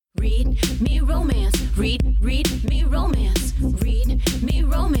Read me romance. Read me romance. Read me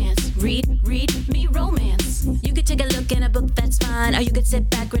romance. Read me romance. You could take a look in a book, that's fine. Or you could sit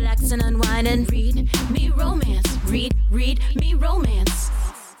back, relax, and unwind and read me romance. Read me romance.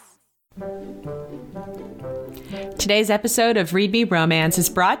 Today's episode of Read Me Romance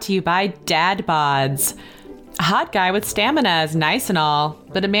is brought to you by Dad Bods. A hot guy with stamina is nice and all,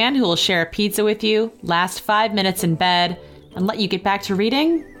 but a man who will share a pizza with you, last 5 minutes in bed, and let you get back to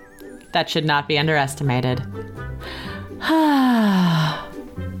reading? That should not be underestimated.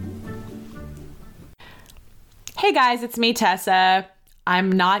 Hey guys, it's me, Tessa.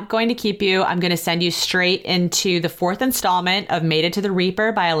 I'm not going to keep you. I'm going to send you straight into the 4th installment of Mated to the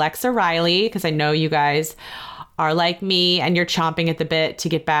Reaper by Alexa Riley, because I know you guys are like me and you're chomping at the bit to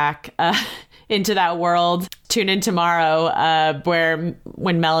get back into that world. Tune in tomorrow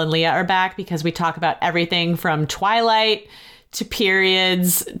when Mel and Leah are back, because we talk about everything from Twilight to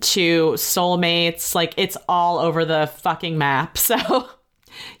periods to soulmates. Like, it's all over the fucking map. So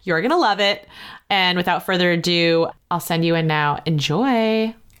you're going to love it. And without further ado, I'll send you in now.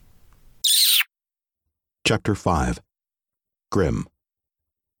 Enjoy. Chapter 5. Grim.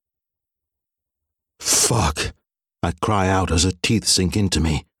 Fuck! I cry out as her teeth sink into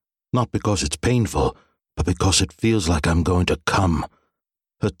me. Not because it's painful, but because it feels like I'm going to come.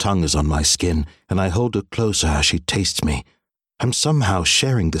 Her tongue is on my skin, and I hold her closer as she tastes me. I'm somehow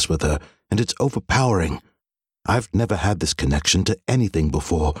sharing this with her, and it's overpowering. I've never had this connection to anything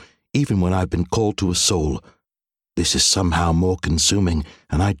before, even when I've been called to a soul. This is somehow more consuming,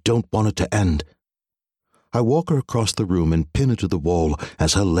 and I don't want it to end. I walk her across the room and pin her to the wall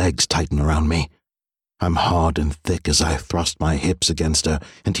as her legs tighten around me. I'm hard and thick as I thrust my hips against her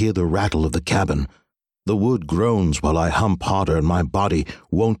and hear the rattle of the cabin. The wood groans while I hump harder and my body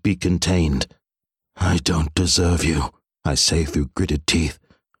won't be contained. I don't deserve you, I say through gritted teeth,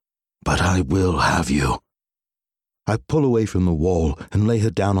 but I will have you. I pull away from the wall and lay her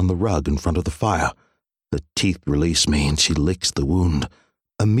down on the rug in front of the fire. Her teeth release me and she licks the wound.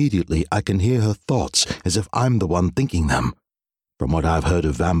 Immediately I can hear her thoughts as if I'm the one thinking them. From what I've heard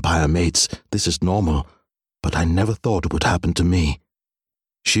of vampire mates, this is normal, but I never thought it would happen to me.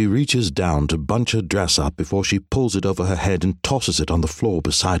 She reaches down to bunch her dress up before she pulls it over her head and tosses it on the floor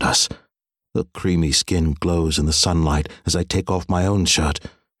beside us. Her creamy skin glows in the sunlight as I take off my own shirt.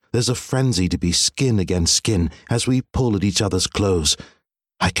 There's a frenzy to be skin against skin as we pull at each other's clothes.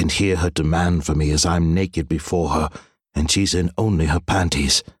 I can hear her demand for me as I'm naked before her, and she's in only her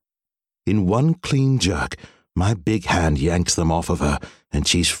panties. In one clean jerk, my big hand yanks them off of her, and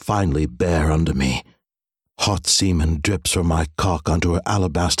she's finally bare under me. Hot semen drips from my cock onto her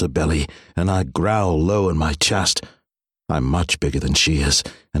alabaster belly, and I growl low in my chest. I'm much bigger than she is,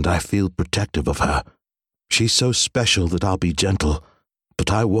 and I feel protective of her. She's so special that I'll be gentle,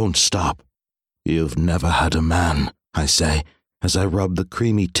 but I won't stop. You've never had a man, I say, as I rub the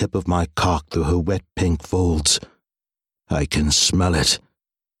creamy tip of my cock through her wet pink folds. I can smell it.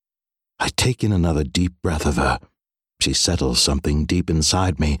 I take in another deep breath of her. She settles something deep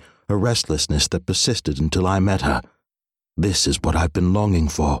inside me, a restlessness that persisted until I met her. This is what I've been longing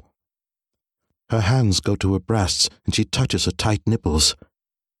for. Her hands go to her breasts, and she touches her tight nipples.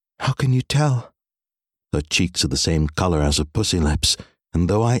 How can you tell? Her cheeks are the same color as her pussy lips, and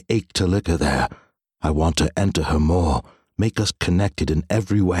though I ache to lick her there, I want to enter her more, make us connected in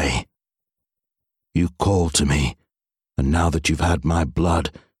every way. You call to me, and now that you've had my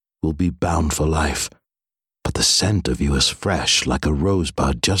blood, we'll be bound for life. But the scent of you is fresh like a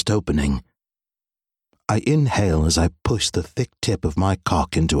rosebud just opening. I inhale as I push the thick tip of my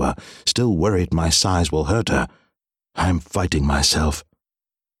cock into her, still worried my size will hurt her. I'm fighting myself.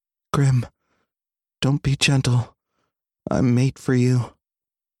 Grim, don't be gentle. I'm made for you.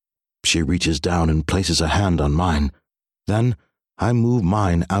 She reaches down and places a hand on mine. Then I move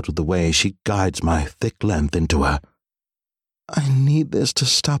mine out of the way as she guides my thick length into her. I need this to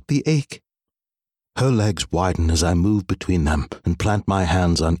stop the ache. Her legs widen as I move between them and plant my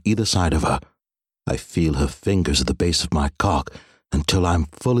hands on either side of her. I feel her fingers at the base of my cock until I'm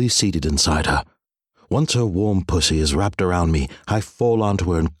fully seated inside her. Once her warm pussy is wrapped around me, I fall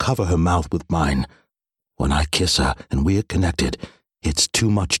onto her and cover her mouth with mine. When I kiss her and we are connected, it's too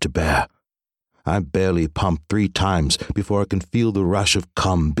much to bear. I barely pump 3 times before I can feel the rush of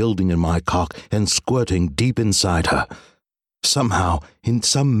cum building in my cock and squirting deep inside her. Somehow, in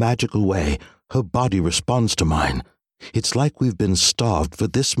some magical way, her body responds to mine. It's like we've been starved for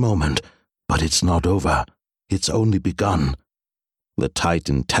this moment, but it's not over. It's only begun. The tight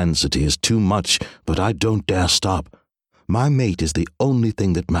intensity is too much, but I don't dare stop. My mate is the only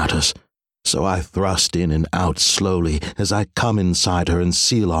thing that matters. So I thrust in and out slowly as I come inside her and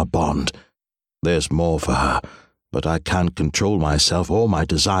seal our bond. There's more for her, but I can't control myself or my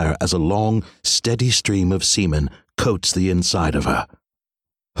desire as a long, steady stream of semen coats the inside of her.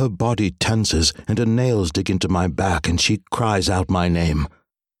 Her body tenses and her nails dig into my back and she cries out my name.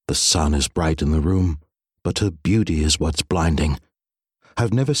 The sun is bright in the room, but her beauty is what's blinding.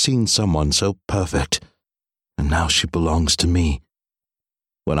 I've never seen someone so perfect, and now she belongs to me.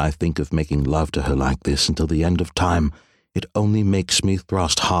 When I think of making love to her like this until the end of time, it only makes me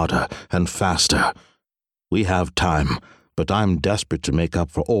thrust harder and faster. We have time, but I'm desperate to make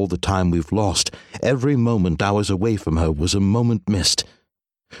up for all the time we've lost. Every moment I was away from her was a moment missed.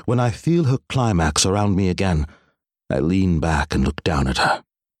 When I feel her climax around me again, I lean back and look down at her.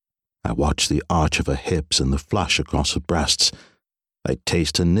 I watch the arch of her hips and the flush across her breasts. I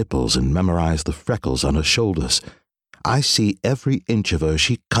taste her nipples and memorize the freckles on her shoulders. I see every inch of her.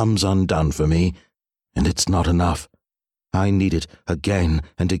 She comes undone for me, and it's not enough. I need it again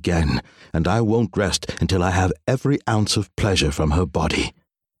and again, and I won't rest until I have every ounce of pleasure from her body.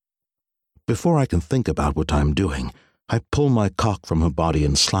 Before I can think about what I'm doing, I pull my cock from her body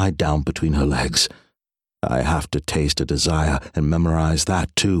and slide down between her legs. I have to taste her desire and memorize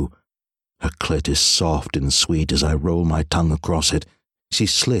that too. Her clit is soft and sweet as I roll my tongue across it.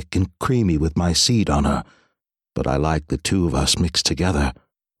 She's slick and creamy with my seed on her, but I like the two of us mixed together.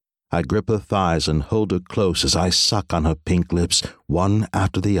 I grip her thighs and hold her close as I suck on her pink lips, one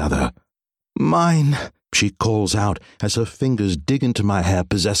after the other. "Mine," she calls out as her fingers dig into my hair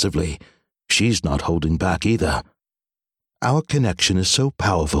possessively. She's not holding back either. Our connection is so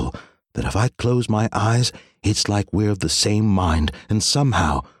powerful that if I close my eyes, it's like we're of the same mind, and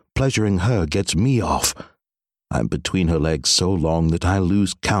somehow pleasuring her gets me off. I'm between her legs so long that I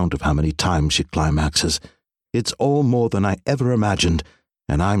lose count of how many times she climaxes. It's all more than I ever imagined,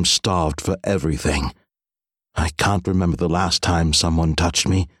 and I'm starved for everything. I can't remember the last time someone touched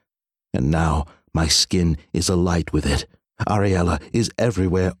me, and now my skin is alight with it. Ariella is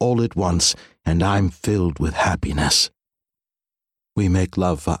everywhere all at once, and I'm filled with happiness. We make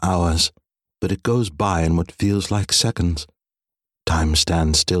love for hours, but it goes by in what feels like seconds. Time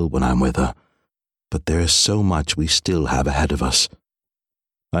stands still when I'm with her, but there is so much we still have ahead of us.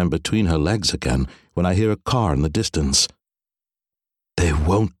 I'm between her legs again when I hear a car in the distance. "They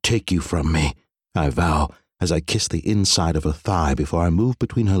won't take you from me," I vow as I kiss the inside of her thigh before I move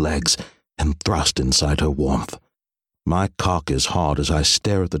between her legs and thrust inside her warmth. My cock is hard as I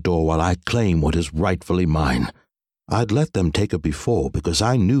stare at the door while I claim what is rightfully mine. I'd let them take her before because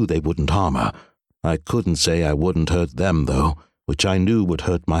I knew they wouldn't harm her. I couldn't say I wouldn't hurt them, though, which I knew would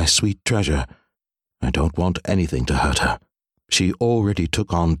hurt my sweet treasure. I don't want anything to hurt her. She already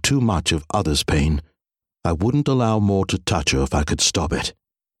took on too much of others' pain. I wouldn't allow more to touch her if I could stop it.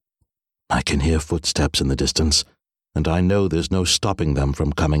 I can hear footsteps in the distance, and I know there's no stopping them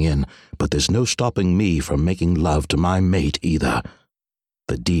from coming in, but there's no stopping me from making love to my mate either.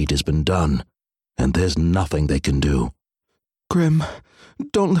 The deed has been done, and there's nothing they can do. "Grim,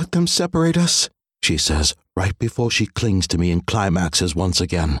 don't let them separate us," she says, right before she clings to me and climaxes once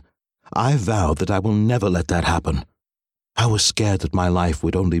again. I vow that I will never let that happen. I was scared that my life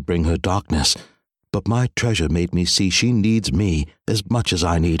would only bring her darkness, but my treasure made me see she needs me as much as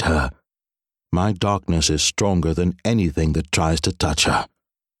I need her. My darkness is stronger than anything that tries to touch her.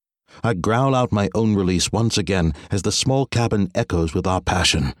 I growl out my own release once again as the small cabin echoes with our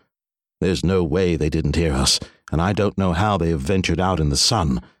passion. There's no way they didn't hear us, and I don't know how they have ventured out in the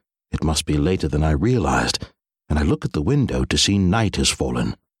sun. It must be later than I realized, and I look at the window to see night has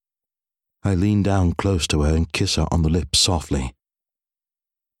fallen. I lean down close to her and kiss her on the lips softly.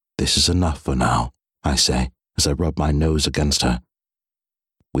 "This is enough for now," I say as I rub my nose against her.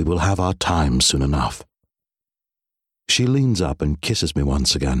 "We will have our time soon enough." She leans up and kisses me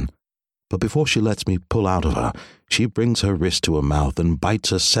once again, but before she lets me pull out of her, she brings her wrist to her mouth and bites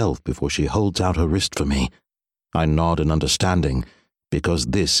herself before she holds out her wrist for me. I nod in understanding, because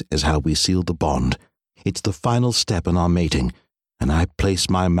this is how we seal the bond. It's the final step in our mating, and I place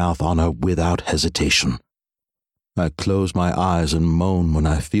my mouth on her without hesitation. I close my eyes and moan when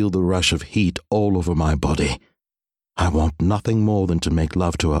I feel the rush of heat all over my body. I want nothing more than to make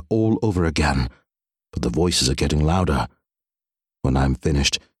love to her all over again, but the voices are getting louder. When I'm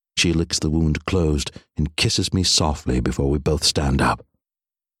finished, she licks the wound closed and kisses me softly before we both stand up.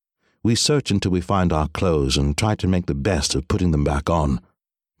 We search until we find our clothes and try to make the best of putting them back on.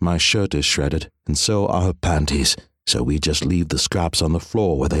 My shirt is shredded, and so are her panties, so we just leave the scraps on the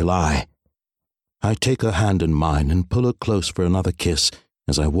floor where they lie. I take her hand in mine and pull her close for another kiss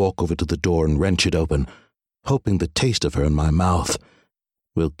as I walk over to the door and wrench it open, hoping the taste of her in my mouth.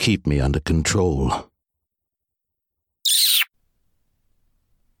 will keep me under control.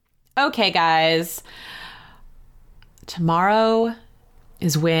 Okay, guys. Tomorrow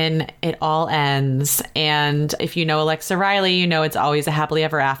is when it all ends. And if you know Alexa Riley, you know it's always a happily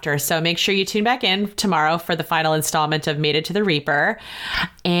ever after. So make sure you tune back in tomorrow for the final installment of Mated to the Reaper.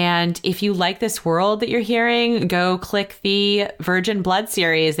 And if you like this world that you're hearing, go click the Virgin Blood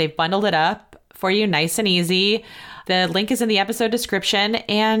series. They've bundled it up for you nice and easy. The link is in the episode description.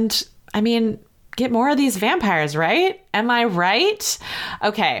 And I mean, get more of these vampires, right? Am I right?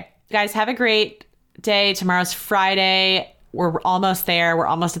 Okay, guys, have a great day. Tomorrow's Friday. We're almost there. We're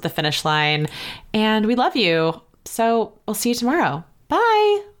almost at the finish line. And we love you. So we'll see you tomorrow.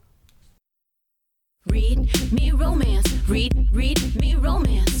 Bye. Read me romance. Read me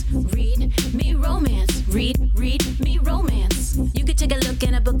romance. Read me romance. Read me romance. You could take a look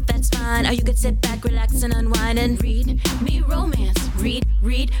in a book, that's fine. Or you could sit back, relax, and unwind and read me romance. Read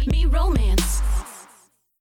me romance.